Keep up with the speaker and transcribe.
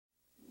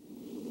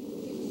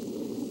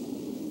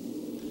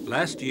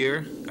Last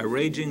year, a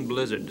raging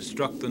blizzard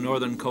struck the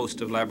northern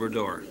coast of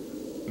Labrador.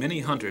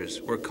 Many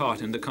hunters were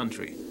caught in the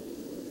country.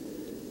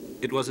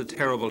 It was a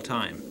terrible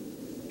time.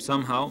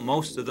 Somehow,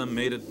 most of them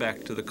made it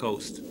back to the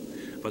coast.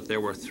 But there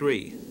were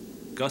three,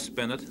 Gus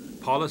Bennett,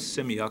 Paulous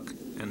Semigak,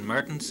 and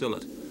Martin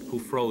Sillett, who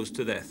froze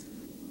to death.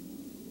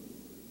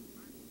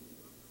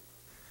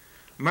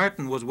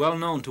 Martin was well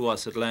known to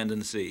us at Land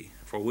and Sea,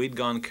 for we'd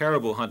gone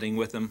caribou hunting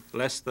with him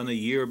less than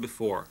a year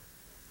before.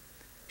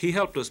 He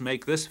helped us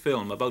make this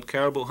film about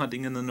caribou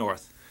hunting in the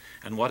north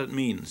and what it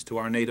means to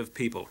our native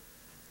people.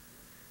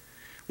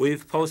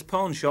 We've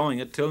postponed showing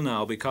it till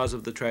now because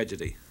of the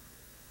tragedy,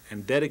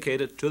 and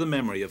dedicate it to the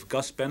memory of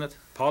Gus Bennett,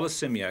 Paulous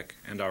Semigak,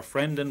 and our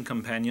friend and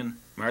companion,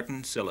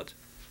 Martin Sillett.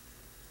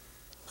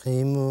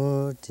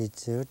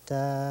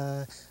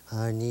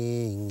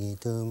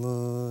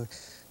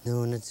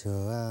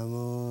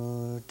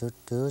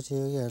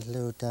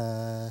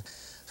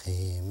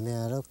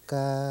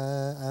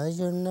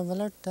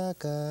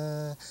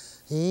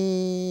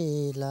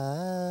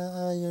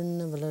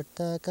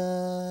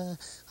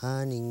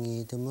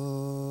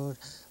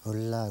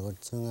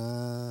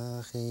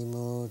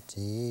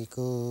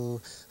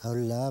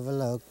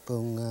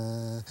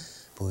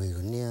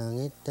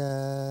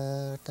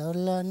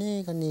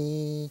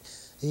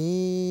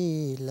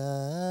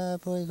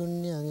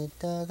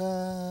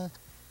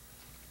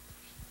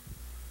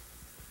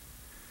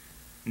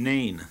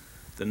 Nain,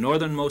 the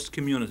northernmost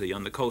community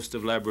on the coast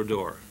of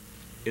Labrador.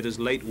 It is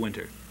late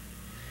winter.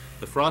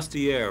 The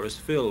frosty air is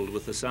filled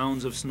with the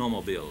sounds of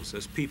snowmobiles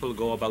as people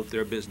go about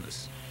their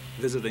business,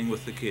 visiting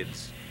with the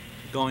kids,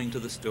 going to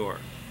the store,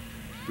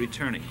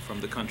 returning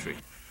from the country.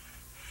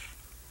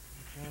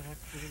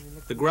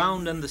 The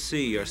ground and the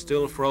sea are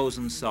still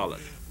frozen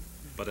solid,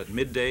 but at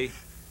midday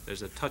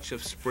there's a touch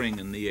of spring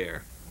in the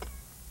air.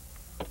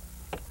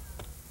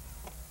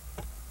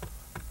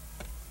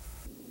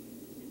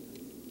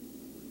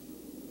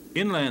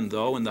 Inland,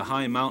 though, in the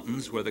high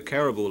mountains where the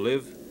caribou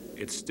live,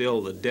 it's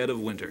still the dead of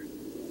winter.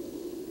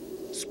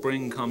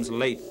 Spring comes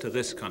late to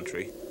this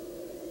country.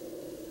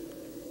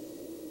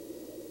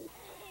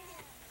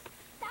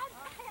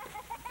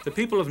 The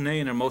people of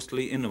Nain are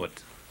mostly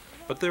Inuit,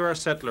 but there are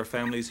settler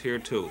families here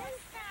too.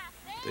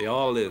 They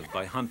all live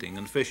by hunting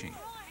and fishing.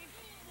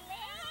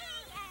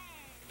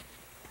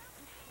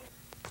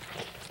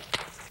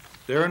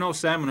 There are no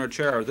salmon or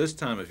char this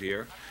time of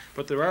year,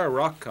 but there are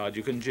rock cod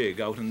you can jig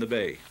out in the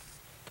bay.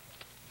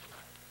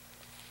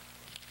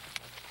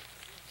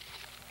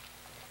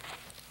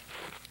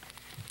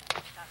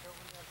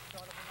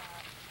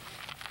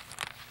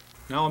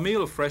 Now, a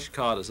meal of fresh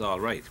cod is all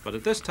right, but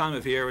at this time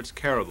of year it's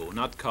caribou,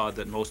 not cod,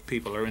 that most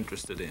people are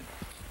interested in.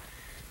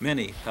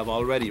 Many have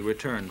already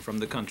returned from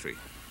the country.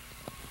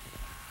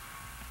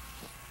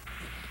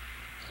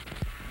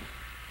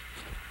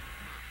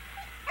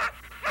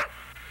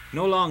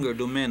 No longer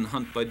do men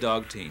hunt by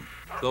dog team.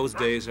 Those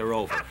days are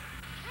over.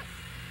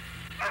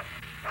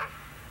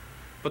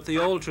 But the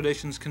old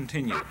traditions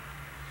continue.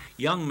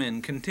 Young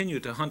men continue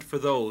to hunt for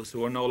those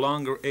who are no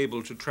longer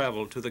able to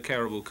travel to the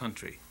caribou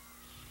country.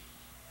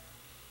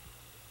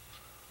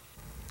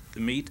 The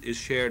meat is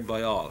shared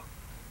by all.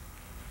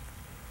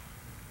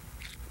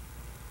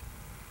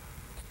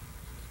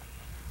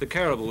 The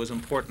caribou is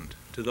important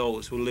to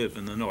those who live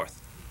in the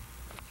north.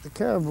 The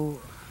caribou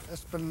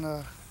has been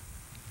the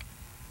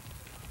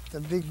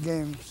big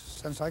game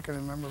since I can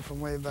remember,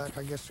 from way back.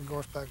 I guess it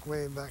goes back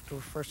way back to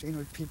the first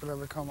Inuit people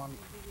ever come on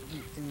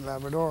in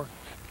Labrador.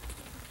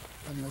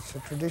 And it's a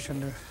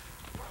tradition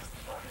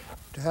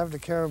to have the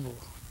caribou.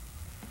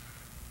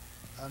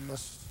 And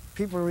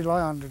people rely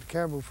on the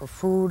caribou for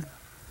food,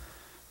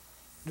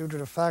 due to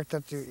the fact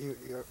that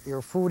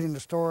your food in the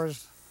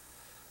stores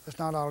is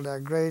not all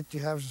that great. You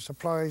have the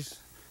supplies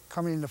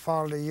coming in the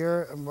fall of the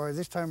year, and by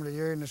this time of the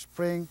year in the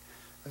spring,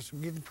 it's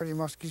getting pretty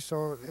musky,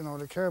 so, you know,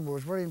 the caribou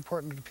is very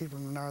important to the people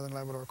in the northern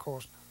Labrador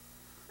coast.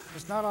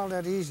 It's not all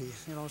that easy.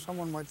 You know,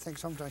 someone might think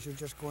sometimes you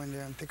just go in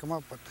there and pick them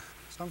up, but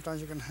sometimes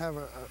you can have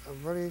a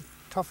very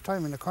tough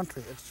time in the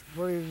country. It's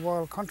very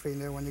wild country in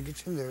there when you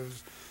get in there.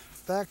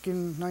 Back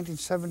in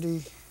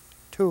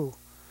 1972,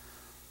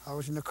 I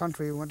was in the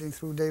country, went in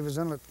through Davis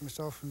Inlet,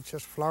 myself and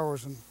Chess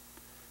Flowers and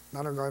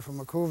another guy from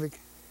Makuvik.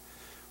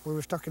 We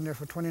were stuck in there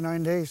for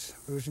 29 days.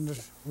 We was in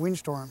this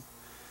windstorm,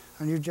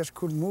 and you just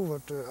couldn't move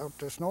out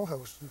the snow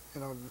house.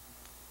 You know,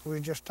 we were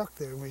just stuck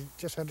there. We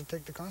just had to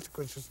take the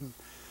consequences, and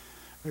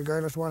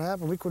regardless of what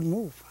happened, we couldn't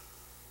move.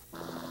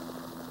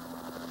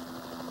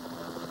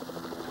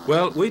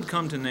 Well, we'd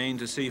come to Nain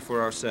to see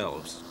for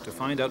ourselves, to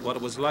find out what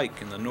it was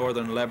like in the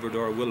northern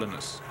Labrador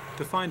wilderness,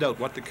 to find out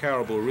what the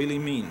caribou really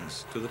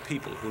means to the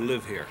people who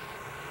live here.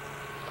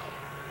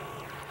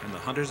 And the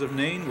hunters of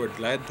Nain were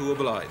glad to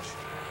oblige.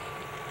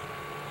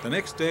 The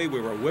next day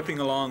we were whipping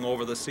along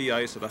over the sea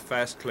ice at a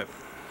fast clip.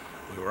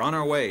 We were on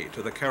our way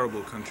to the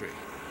caribou country.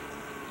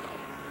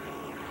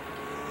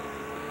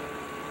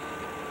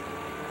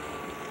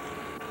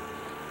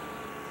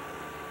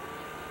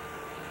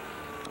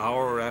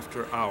 Hour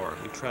after hour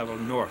we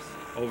traveled north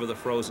over the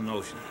frozen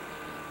ocean.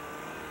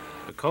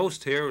 The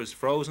coast here is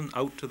frozen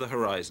out to the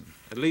horizon,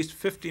 at least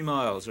 50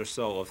 miles or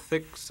so of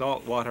thick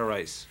saltwater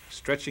ice,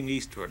 stretching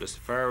eastward as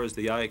far as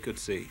the eye could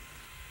see.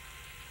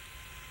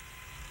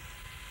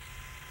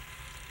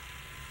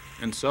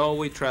 And so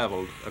we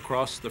traveled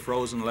across the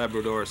frozen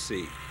Labrador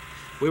Sea.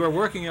 We were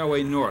working our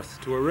way north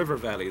to a river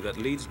valley that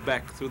leads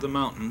back through the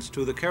mountains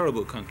to the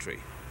Caribou country.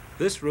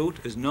 This route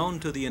is known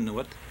to the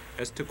Inuit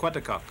as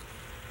Tuquetakok.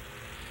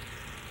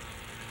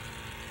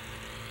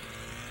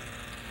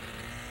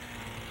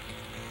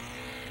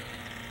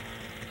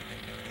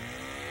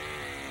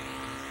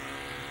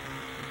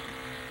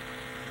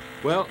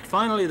 Well,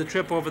 finally the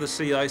trip over the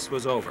sea ice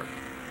was over.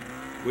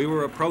 We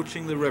were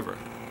approaching the river,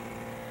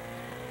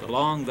 the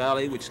long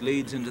valley which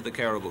leads into the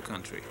Caribou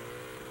country.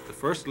 The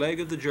first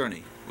leg of the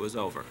journey was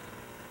over.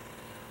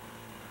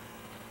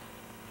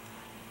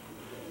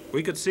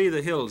 We could see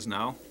the hills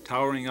now,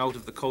 towering out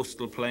of the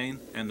coastal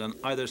plain and on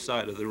either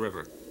side of the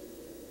river.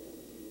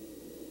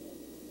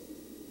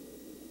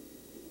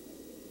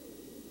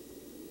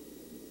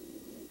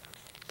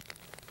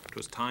 It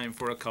was time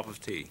for a cup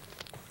of tea.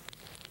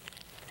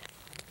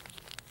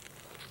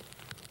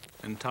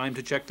 And time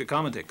to check the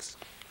cometics.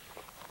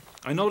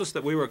 I noticed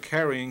that we were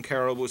carrying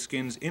caribou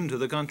skins into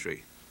the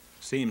country.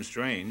 Seemed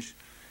strange,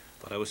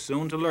 but I was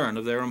soon to learn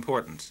of their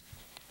importance.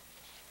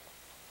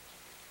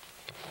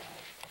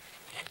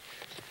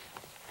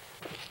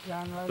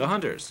 The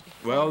hunters.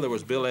 Well, there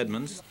was Bill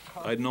Edmonds.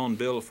 I'd known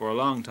Bill for a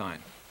long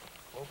time.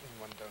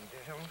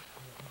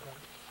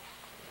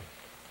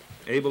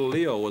 Abel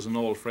Leo was an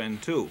old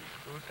friend too.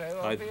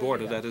 I'd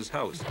boarded at his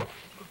house.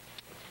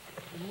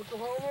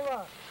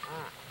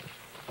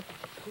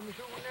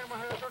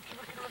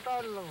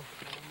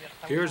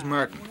 Here's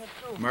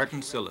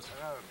Martin Sillett.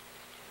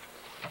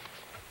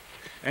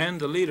 And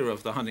the leader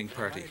of the hunting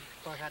party,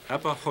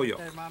 Appa Hoyok.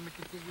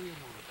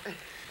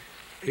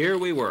 Here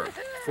we were,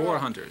 4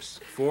 hunters,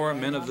 4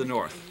 men of the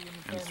north,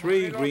 and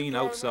 3 green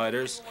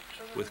outsiders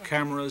with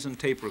cameras and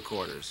tape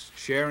recorders,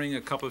 sharing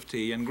a cup of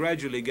tea and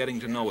gradually getting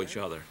to know each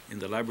other in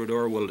the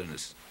Labrador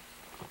wilderness.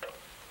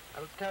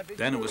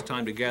 Then it was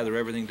time to gather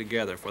everything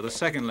together for the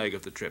second leg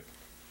of the trip.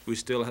 We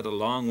still had a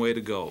long way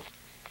to go.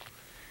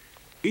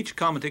 Each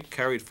cometic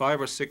carried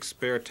 5 or 6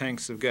 spare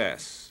tanks of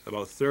gas,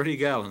 about 30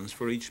 gallons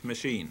for each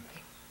machine.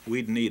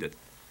 We'd need it.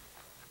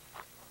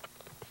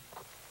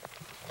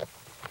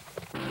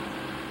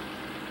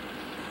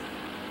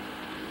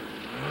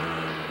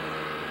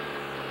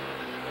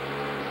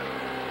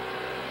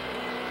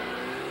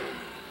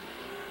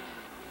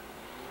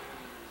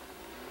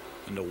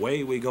 And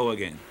away we go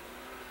again.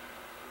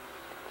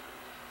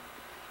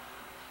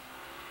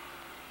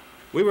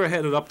 We were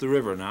headed up the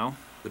river now,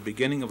 the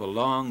beginning of a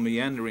long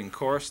meandering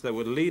course that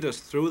would lead us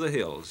through the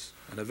hills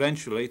and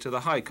eventually to the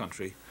high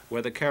country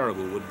where the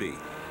caribou would be.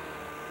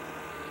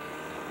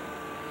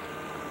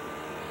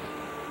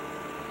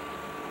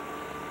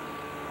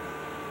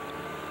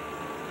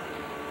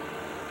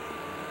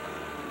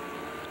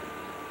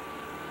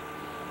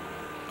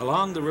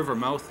 Along the river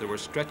mouth there were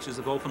stretches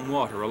of open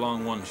water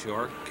along one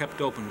shore,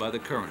 kept open by the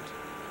current.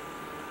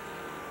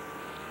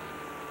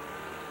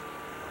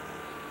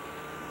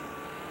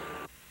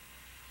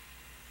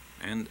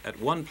 And at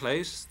one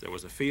place there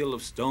was a field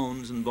of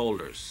stones and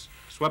boulders,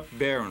 swept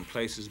bare in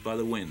places by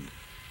the wind.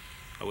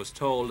 I was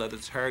told that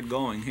it's hard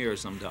going here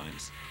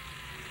sometimes.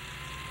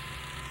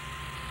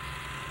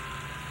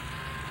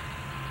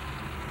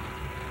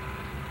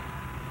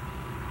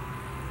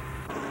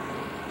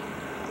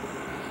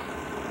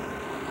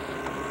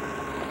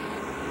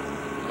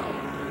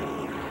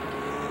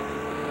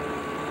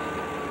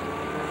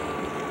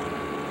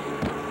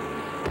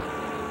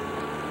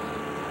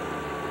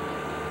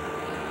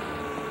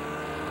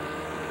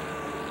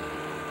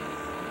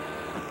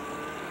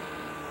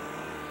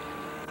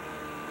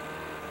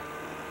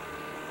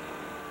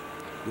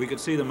 We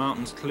could see the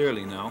mountains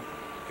clearly now.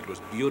 It was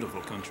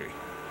beautiful country.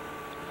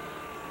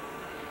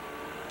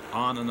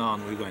 On and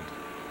on we went,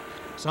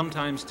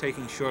 sometimes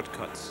taking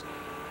shortcuts,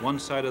 one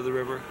side of the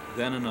river,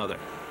 then another,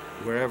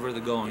 wherever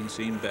the going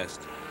seemed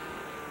best.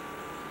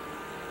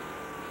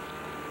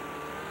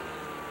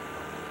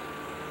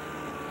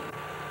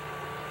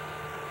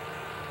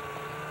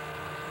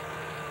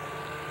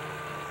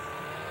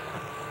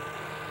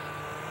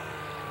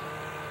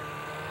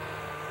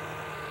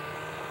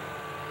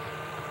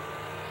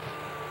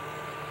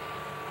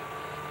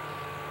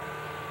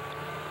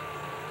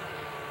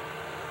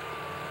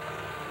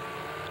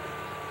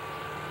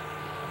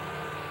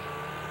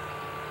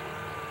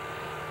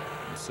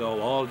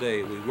 So all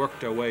day we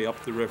worked our way up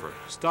the river,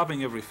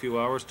 stopping every few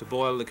hours to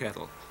boil the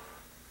kettle,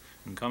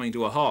 and coming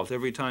to a halt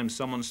every time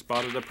someone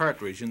spotted a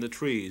partridge in the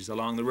trees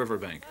along the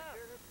riverbank.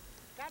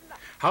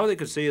 How they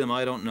could see them,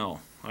 I don't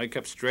know. I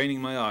kept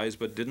straining my eyes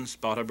but didn't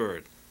spot a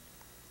bird.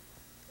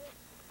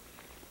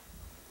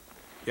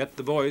 Yet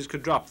the boys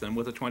could drop them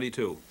with a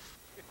 .22.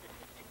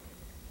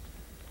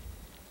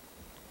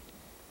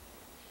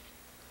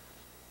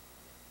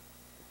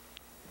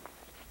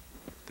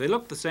 They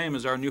look the same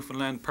as our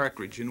Newfoundland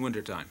partridge in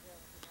wintertime.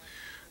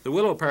 The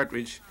willow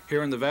partridge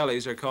here in the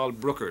valleys are called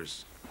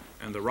brookers,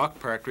 and the rock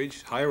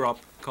partridge higher up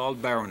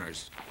called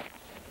barreners.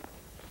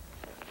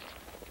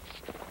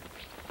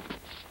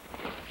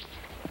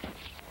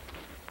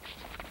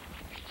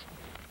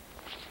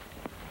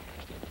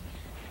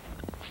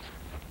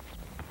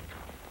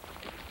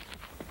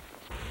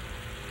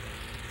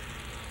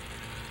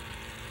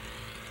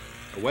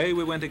 Away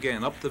we went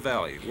again up the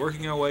valley,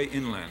 working our way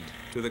inland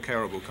to the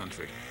Caribou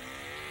country.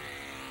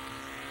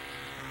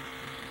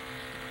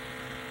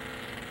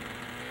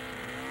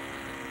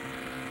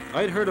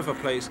 I'd heard of a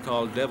place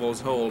called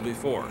Devil's Hole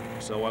before,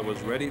 so I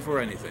was ready for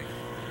anything.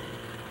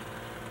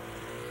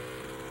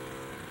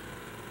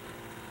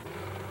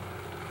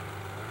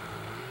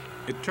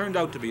 It turned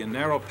out to be a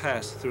narrow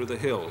pass through the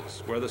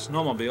hills, where the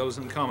snowmobiles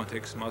and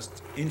komatiks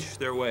must inch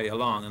their way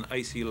along an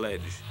icy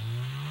ledge.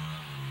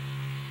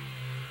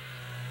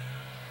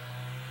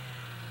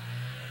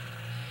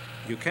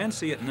 You can't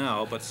see it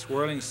now, but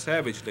swirling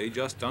savagely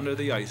just under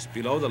the ice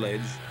below the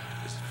ledge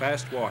is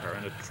fast water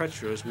and a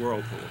treacherous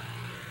whirlpool.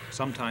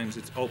 Sometimes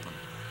it's open.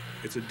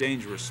 It's a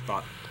dangerous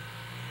spot.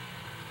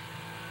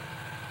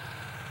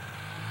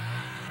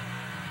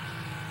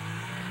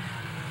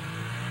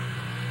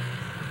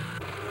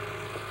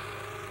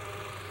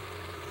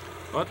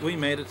 But we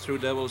made it through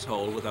Devil's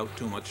Hole without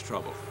too much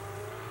trouble.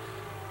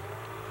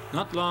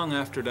 Not long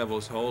after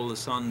Devil's Hole, the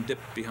sun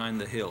dipped behind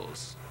the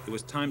hills. It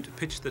was time to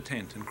pitch the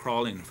tent and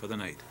crawl in for the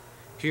night.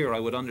 Here I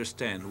would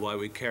understand why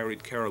we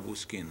carried caribou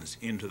skins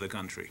into the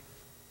country.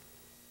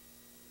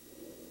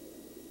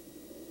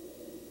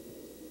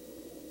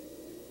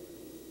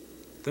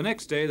 The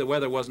next day the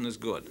weather wasn't as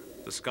good.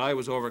 The sky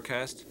was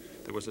overcast.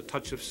 There was a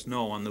touch of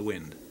snow on the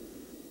wind.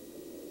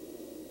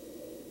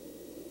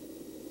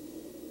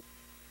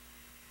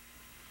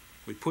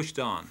 We pushed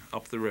on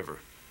up the river.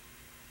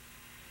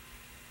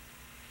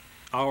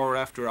 Hour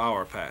after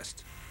hour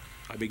passed.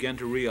 I began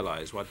to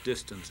realize what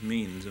distance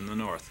means in the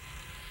north.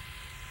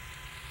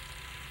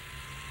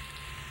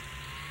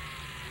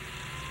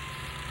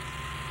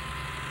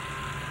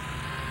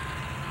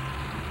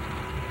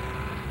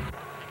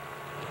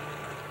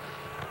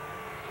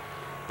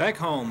 Back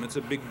home, it's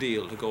a big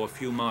deal to go a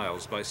few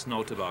miles by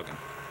snow toboggan.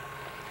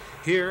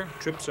 Here,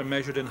 trips are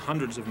measured in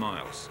hundreds of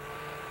miles.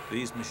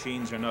 These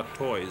machines are not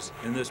toys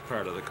in this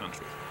part of the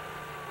country.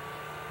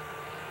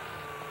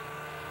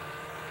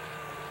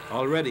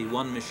 Already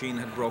one machine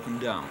had broken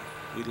down.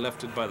 We'd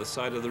left it by the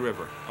side of the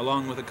river,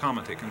 along with a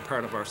komatik and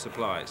part of our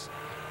supplies.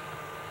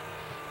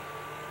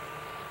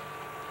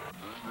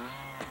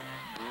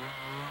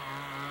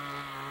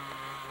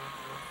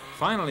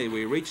 Finally,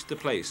 we reached the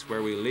place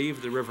where we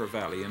leave the river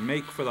valley and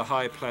make for the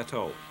high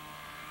plateau.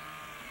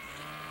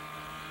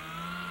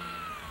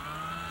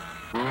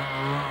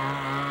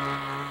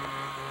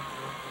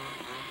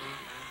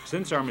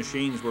 Since our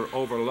machines were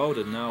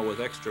overloaded now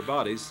with extra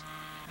bodies,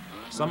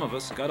 some of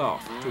us got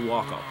off to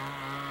walk up.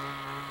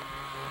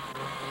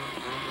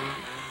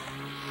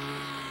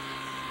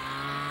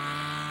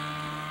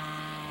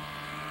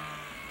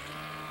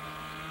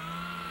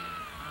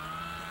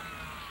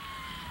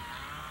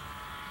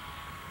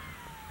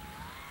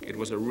 It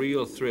was a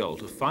real thrill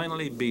to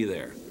finally be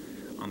there,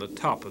 on the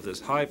top of this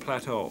high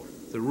plateau,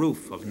 the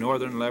roof of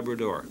northern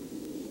Labrador.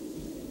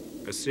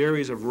 A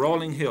series of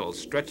rolling hills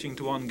stretching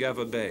to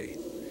Ongava Bay,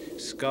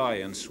 sky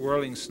and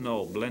swirling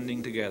snow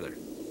blending together.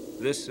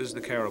 This is the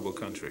Caribou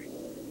country.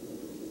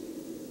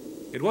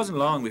 It wasn't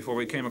long before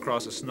we came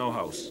across a snow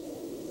house.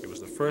 It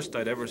was the first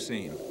I'd ever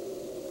seen.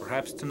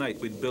 Perhaps tonight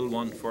we'd build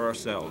one for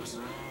ourselves.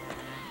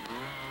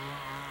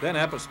 Then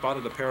Appa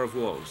spotted a pair of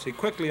wolves. He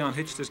quickly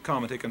unhitched his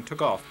komatik and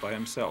took off by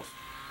himself.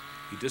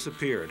 He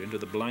disappeared into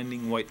the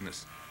blinding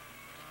whiteness.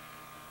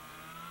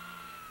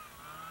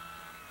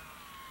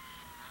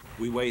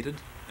 We waited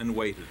and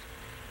waited.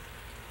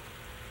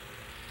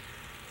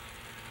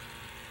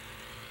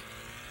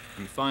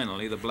 And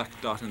finally, the black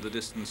dot in the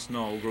distant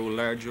snow grew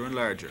larger and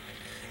larger.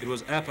 It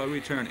was Appa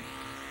returning.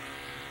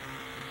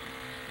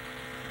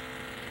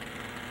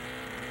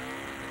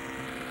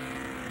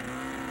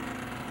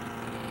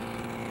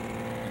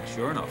 And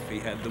sure enough, he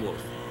had the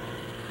wolf.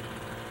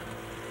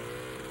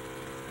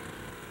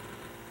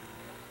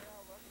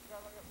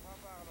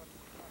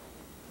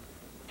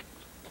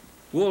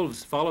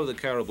 Wolves follow the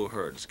caribou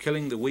herds,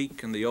 killing the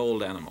weak and the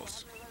old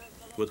animals.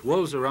 With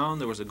wolves around,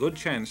 there was a good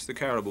chance the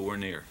caribou were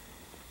near.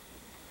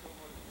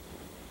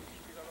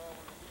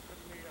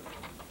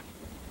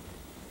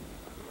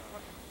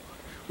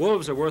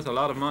 Wolves are worth a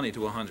lot of money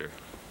to a hunter.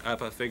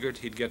 Appa figured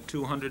he'd get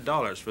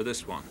 $200 for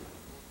this one.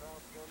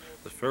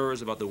 The fur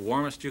is about the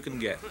warmest you can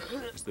get.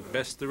 It's the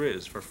best there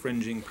is for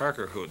fringing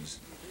Parker hoods.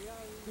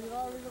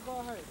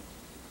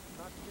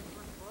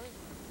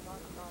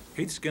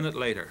 He'd skin it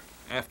later,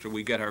 after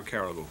we get our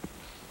caribou.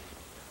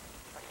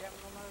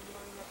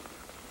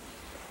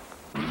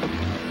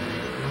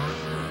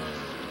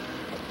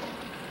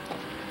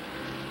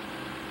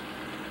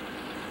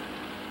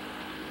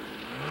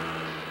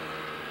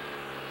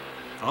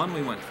 On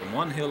we went from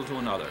one hill to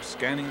another,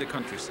 scanning the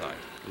countryside,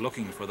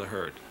 looking for the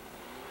herd.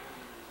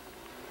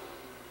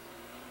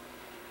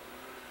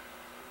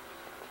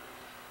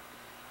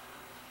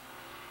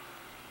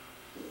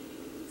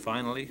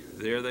 finally,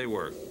 there they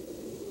were.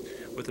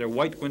 With their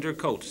white winter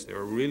coats, they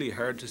were really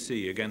hard to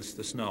see against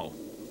the snow.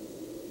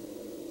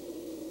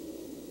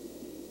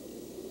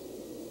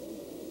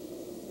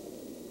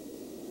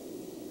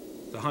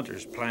 The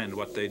hunters planned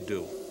what they'd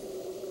do.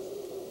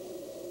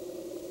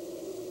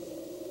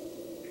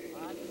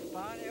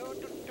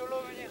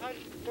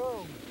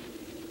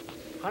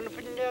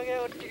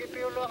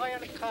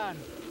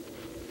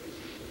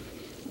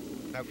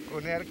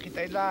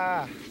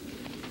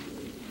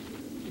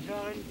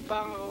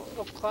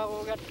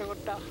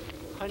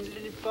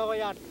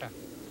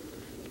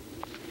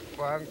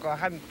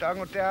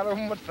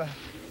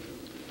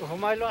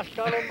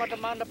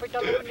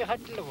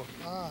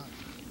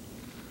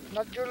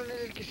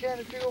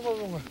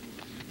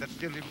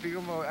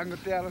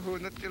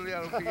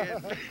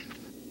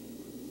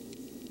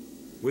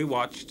 We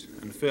watched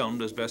and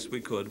filmed as best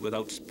we could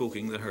without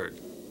spooking the herd.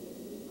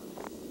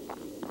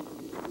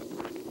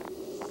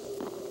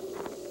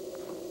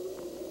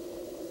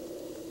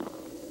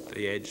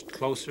 They edged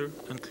closer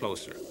and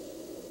closer.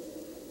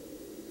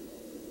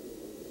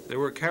 There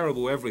were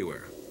caribou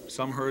everywhere.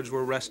 Some herds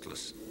were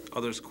restless,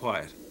 others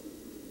quiet.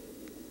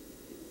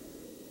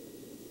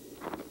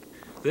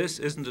 This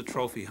isn't a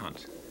trophy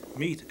hunt.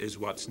 Meat is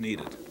what's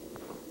needed.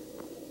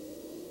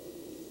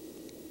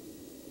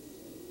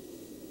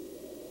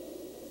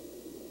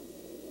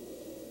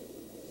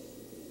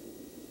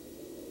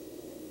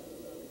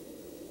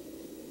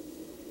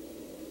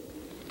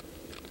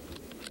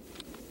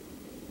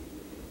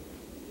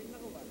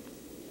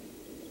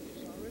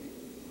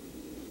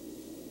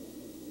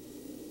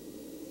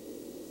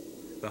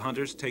 The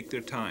hunters take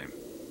their time,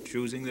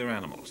 choosing their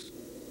animals.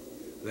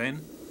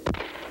 Then,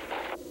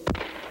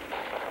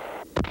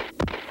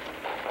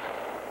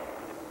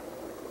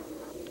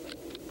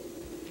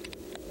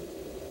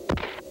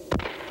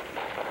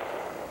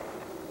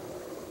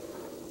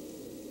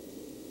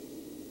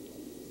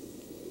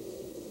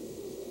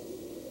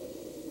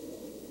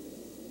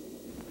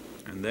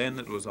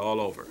 it was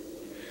all over.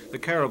 The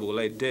caribou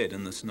lay dead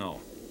in the snow.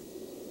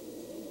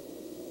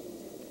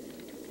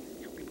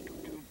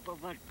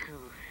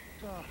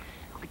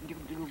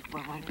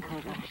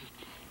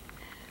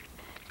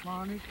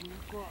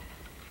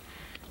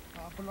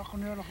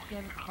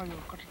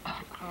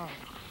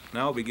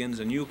 Now begins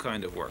a new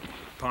kind of work,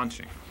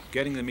 paunching,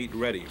 getting the meat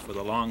ready for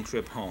the long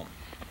trip home.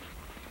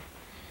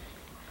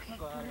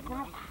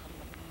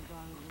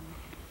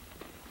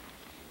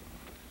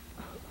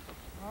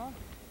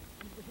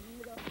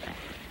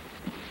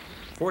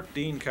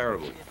 14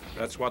 caribou.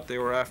 That's what they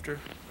were after.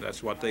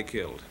 That's what they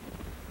killed.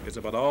 It's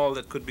about all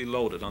that could be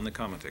loaded on the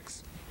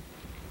Comatics.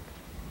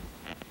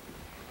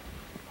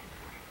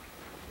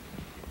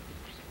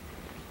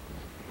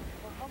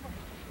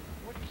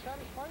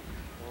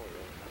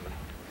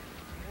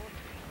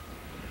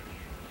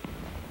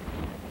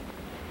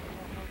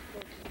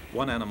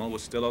 One animal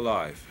was still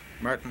alive.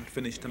 Martin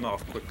finished him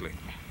off quickly.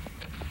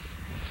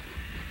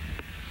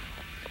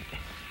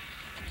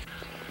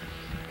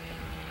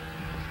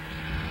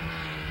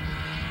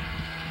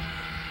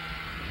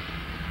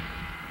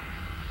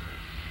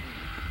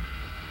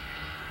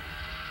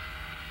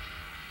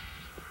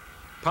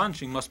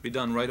 Paunching must be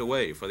done right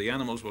away, for the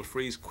animals will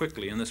freeze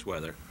quickly in this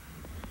weather.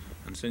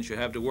 And since you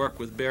have to work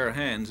with bare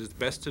hands, it's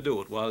best to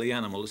do it while the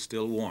animal is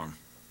still warm.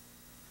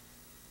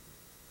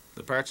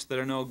 The parts that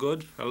are no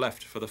good are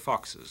left for the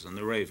foxes and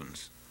the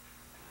ravens.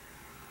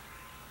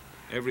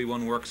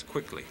 Everyone works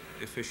quickly,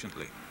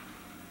 efficiently.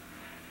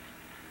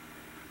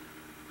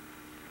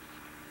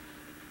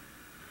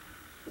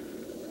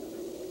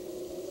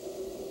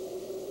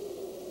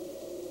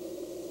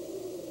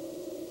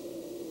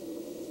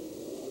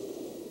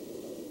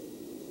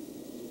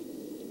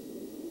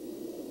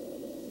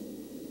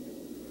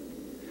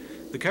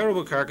 The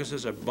caribou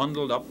carcasses are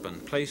bundled up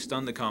and placed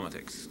on the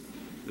Comatics.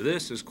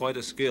 This is quite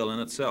a skill in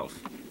itself.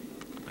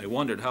 I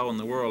wondered how in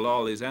the world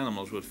all these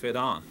animals would fit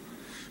on,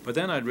 but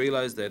then I'd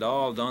realized they'd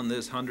all done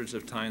this hundreds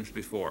of times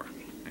before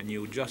and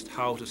knew just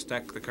how to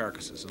stack the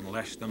carcasses and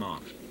lash them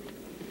on.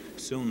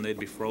 Soon they'd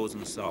be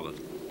frozen solid.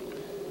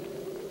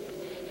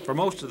 For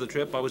most of the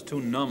trip I was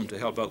too numb to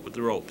help out with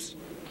the ropes.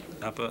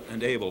 Appa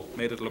and Abel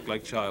made it look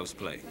like child's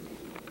play.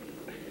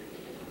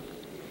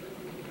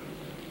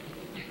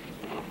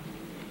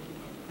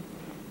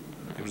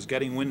 It was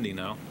getting windy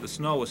now. The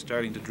snow was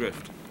starting to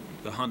drift.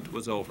 The hunt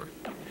was over.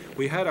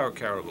 We had our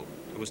caribou.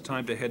 It was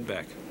time to head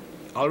back.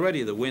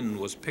 Already the wind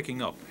was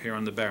picking up here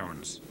on the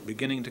barrens,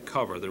 beginning to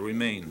cover the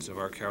remains of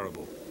our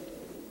caribou.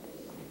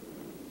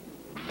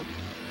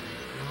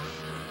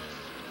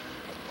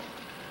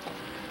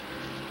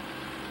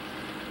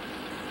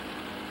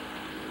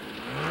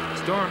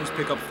 Storms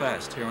pick up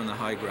fast here on the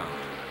high ground.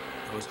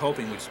 I was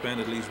hoping we'd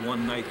spend at least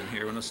one night in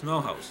here in a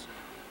snow house,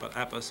 but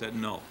Appa said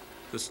no.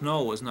 The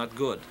snow was not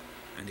good,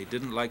 and he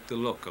didn't like the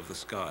look of the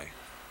sky.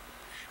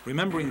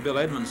 Remembering Bill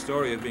Edmund's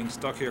story of being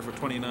stuck here for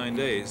 29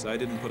 days, I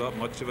didn't put up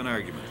much of an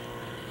argument.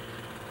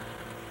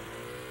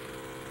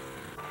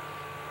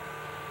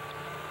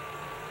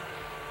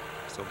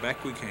 So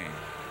back we came,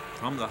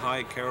 from the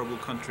high caribou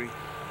country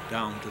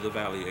down to the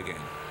valley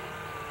again.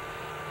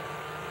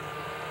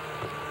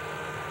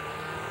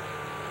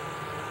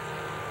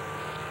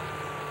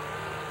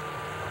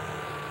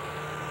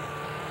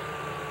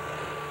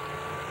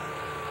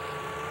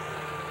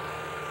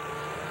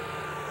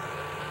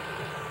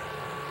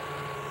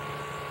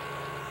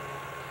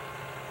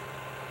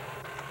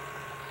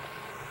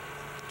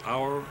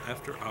 Hour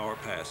after hour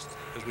passed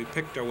as we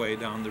picked our way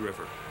down the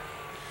river.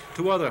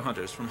 2 other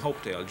hunters from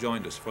Hopedale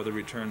joined us for the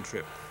return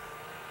trip.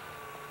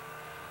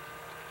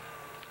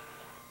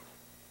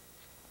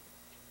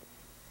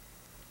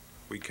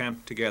 We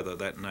camped together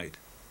that night,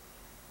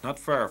 not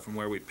far from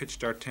where we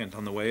pitched our tent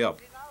on the way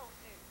up.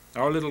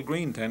 Our little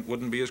green tent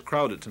wouldn't be as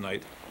crowded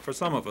tonight, for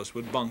some of us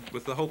would bunk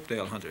with the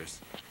Hopedale hunters.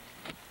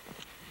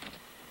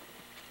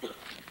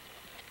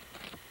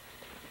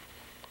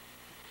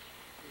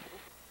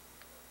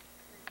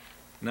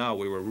 Now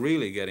we were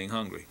really getting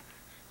hungry,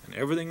 and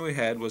everything we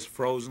had was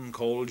frozen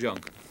cold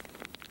junk.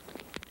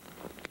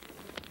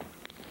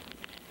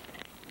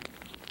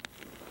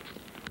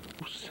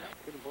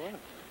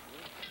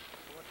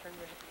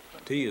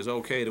 Tea is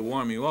okay to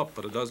warm you up,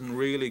 but it doesn't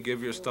really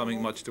give your stomach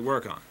much to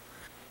work on.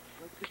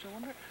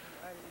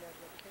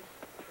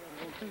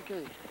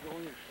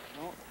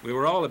 We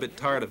were all a bit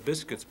tired of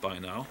biscuits by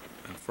now,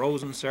 and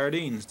frozen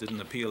sardines didn't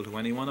appeal to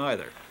anyone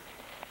either.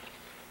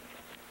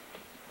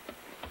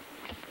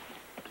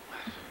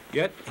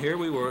 Yet here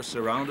we were,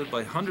 surrounded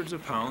by hundreds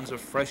of pounds of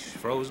fresh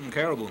frozen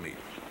caribou meat.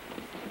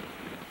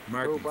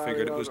 Martin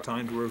figured it was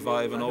time to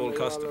revive an old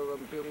custom.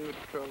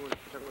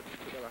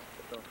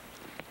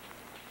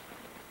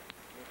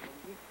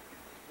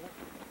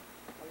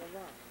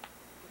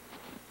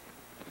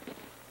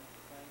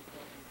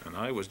 And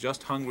I was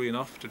just hungry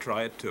enough to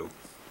try it too.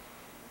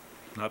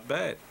 Not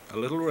bad. A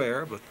little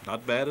rare, but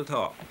not bad at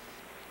all.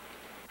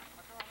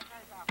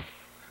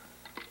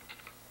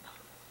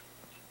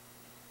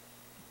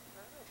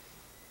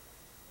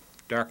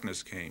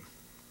 Darkness came.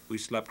 We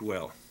slept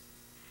well.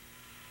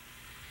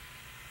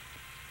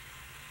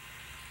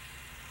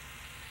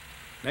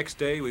 Next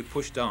day we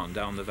pushed on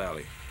down the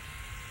valley.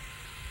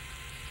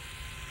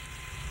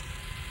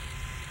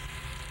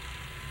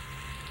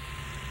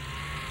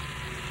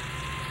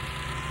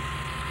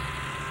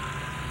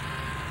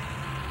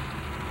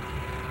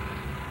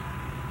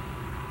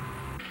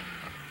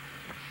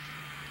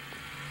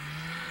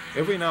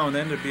 Every now and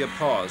then there'd be a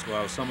pause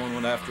while someone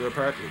went after a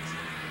partridge.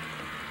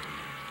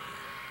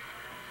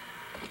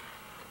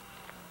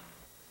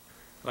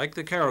 Like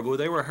the caribou,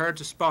 they were hard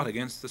to spot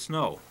against the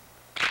snow.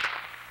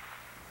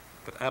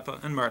 But Appa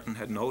and Martin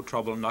had no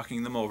trouble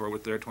knocking them over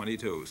with their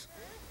 .22s.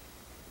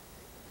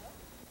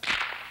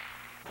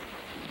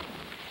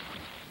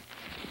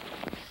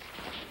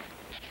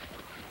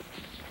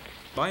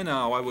 By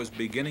now I was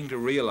beginning to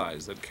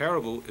realize that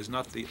caribou is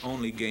not the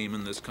only game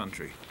in this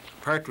country.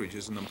 Partridge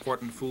is an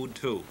important food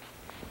too.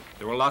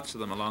 There were lots of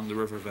them along the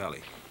river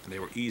valley, and they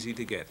were easy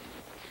to get.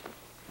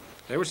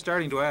 They were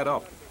starting to add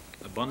up.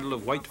 A bundle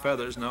of white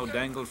feathers now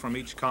dangled from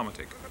each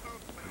komatik.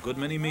 A good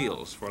many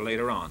meals for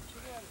later on.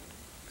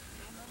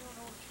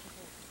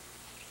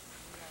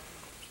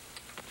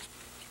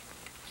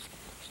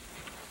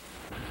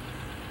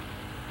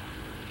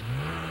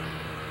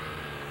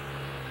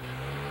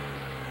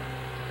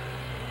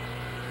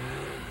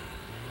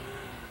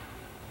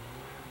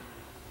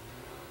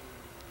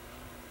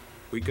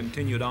 We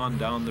continued on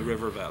down the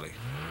river valley.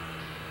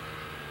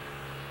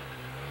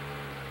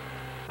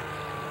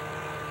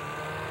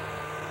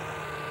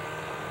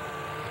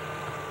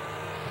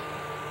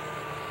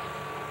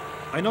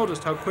 I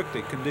noticed how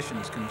quickly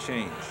conditions can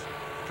change.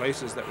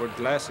 Places that were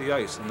glassy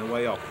ice on the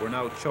way up were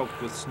now choked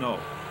with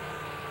snow.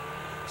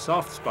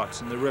 Soft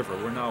spots in the river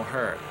were now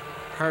hard.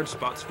 Hard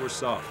spots were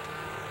soft.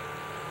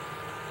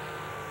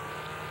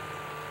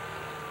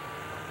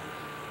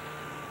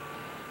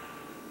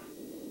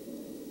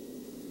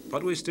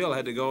 But we still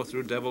had to go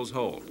through Devil's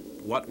Hole.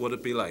 What would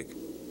it be like?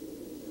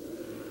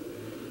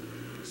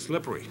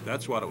 Slippery,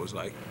 that's what it was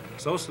like.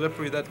 So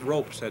slippery that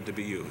ropes had to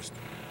be used.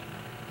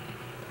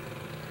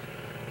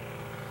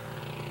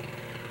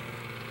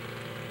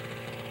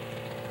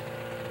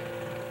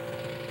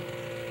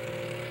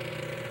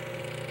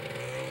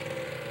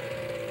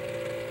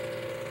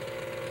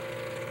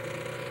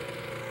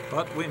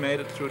 But we made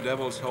it through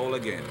Devil's Hole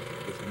again,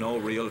 with no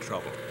real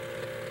trouble.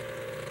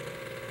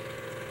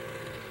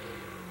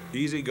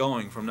 Easy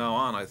going from now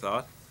on, I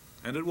thought,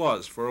 and it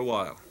was for a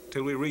while,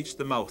 till we reached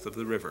the mouth of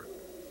the river.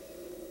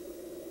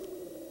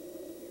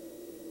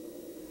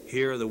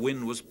 Here the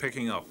wind was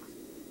picking up.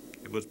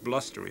 It was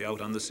blustery out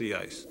on the sea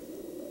ice.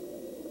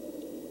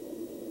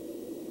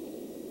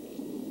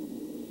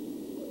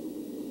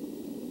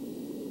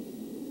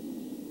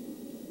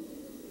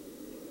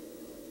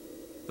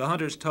 The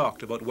hunters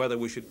talked about whether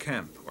we should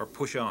camp or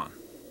push on.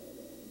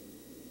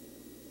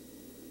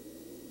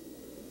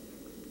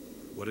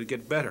 Would it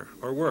get better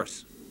or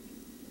worse?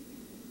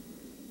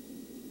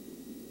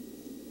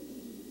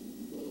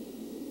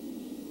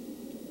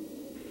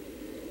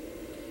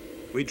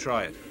 We'd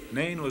try it.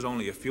 Nain was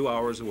only a few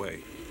hours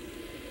away.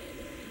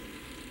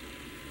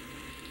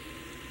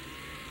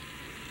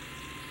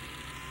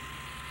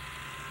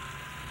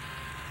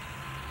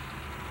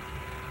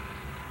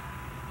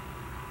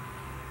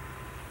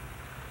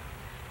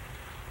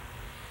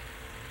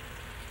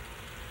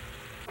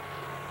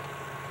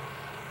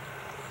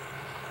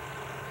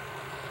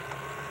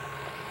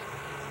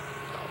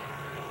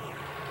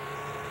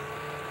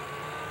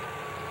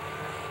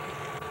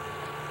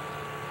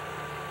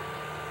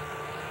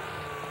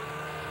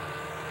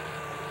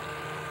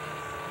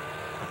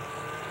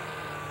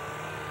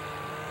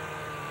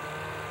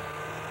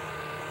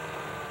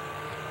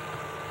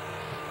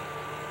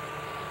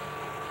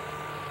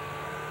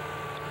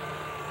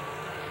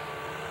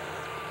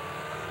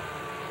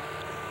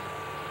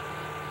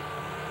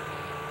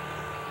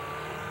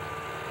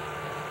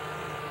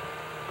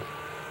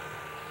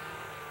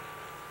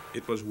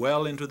 It was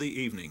well into the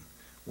evening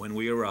when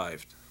we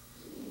arrived.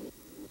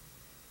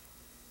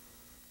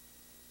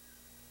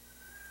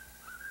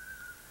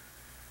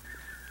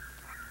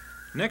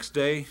 Next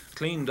day,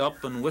 cleaned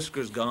up and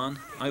whiskers gone,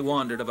 I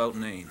wandered about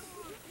Nain.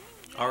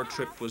 Our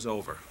trip was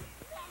over.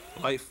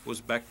 Life was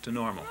back to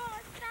normal.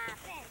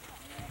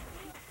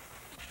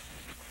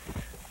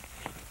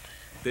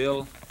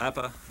 Bill,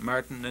 Appa,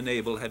 Martin and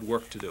Abel had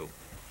work to do.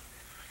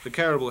 The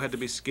caribou had to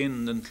be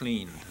skinned and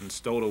cleaned and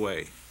stowed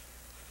away.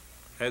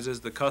 As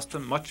is the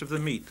custom, much of the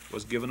meat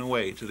was given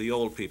away to the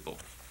old people.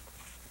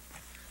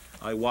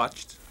 I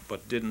watched,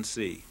 but didn't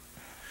see.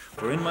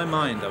 For in my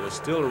mind I was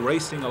still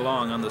racing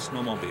along on the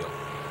snowmobile,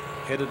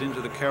 headed into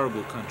the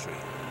caribou country,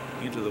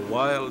 into the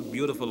wild,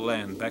 beautiful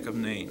land back of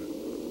Nain.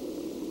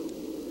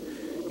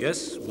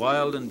 Yes,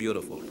 wild and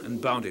beautiful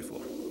and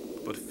bountiful,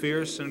 but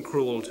fierce and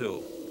cruel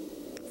too,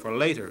 for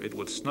later it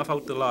would snuff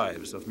out the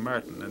lives of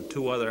Martin and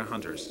 2 other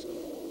hunters.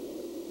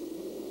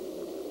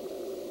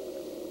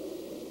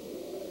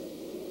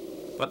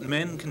 But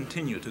men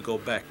continue to go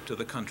back to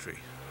the country,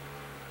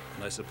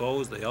 and I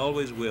suppose they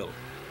always will,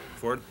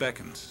 for it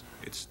beckons,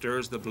 it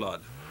stirs the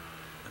blood,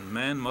 and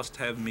man must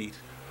have meat.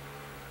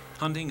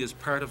 Hunting is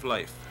part of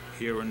life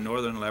here in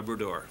northern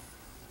Labrador.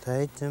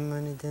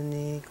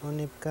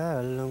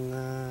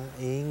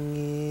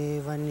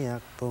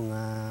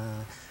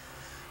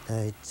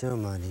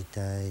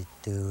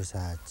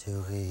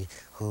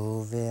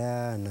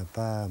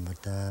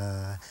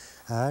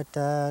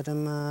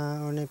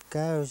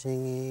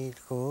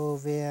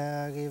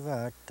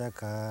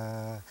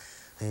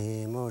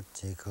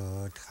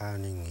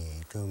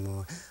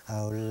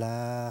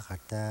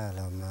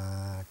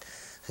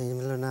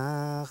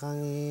 Himlona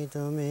kangi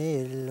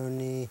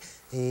tumiloni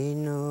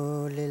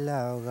inu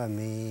lilau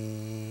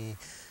kami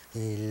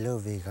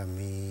iluvi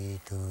kami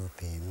tu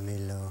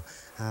pimilo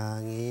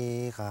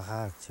angi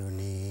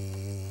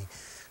kakakjuni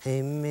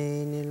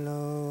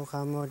himinilo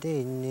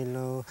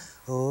kamodinilo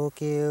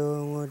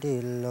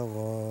ukiungudilo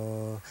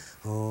go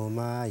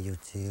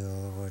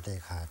umayutio de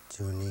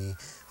kakjuni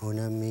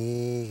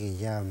unami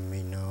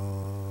kiyamino.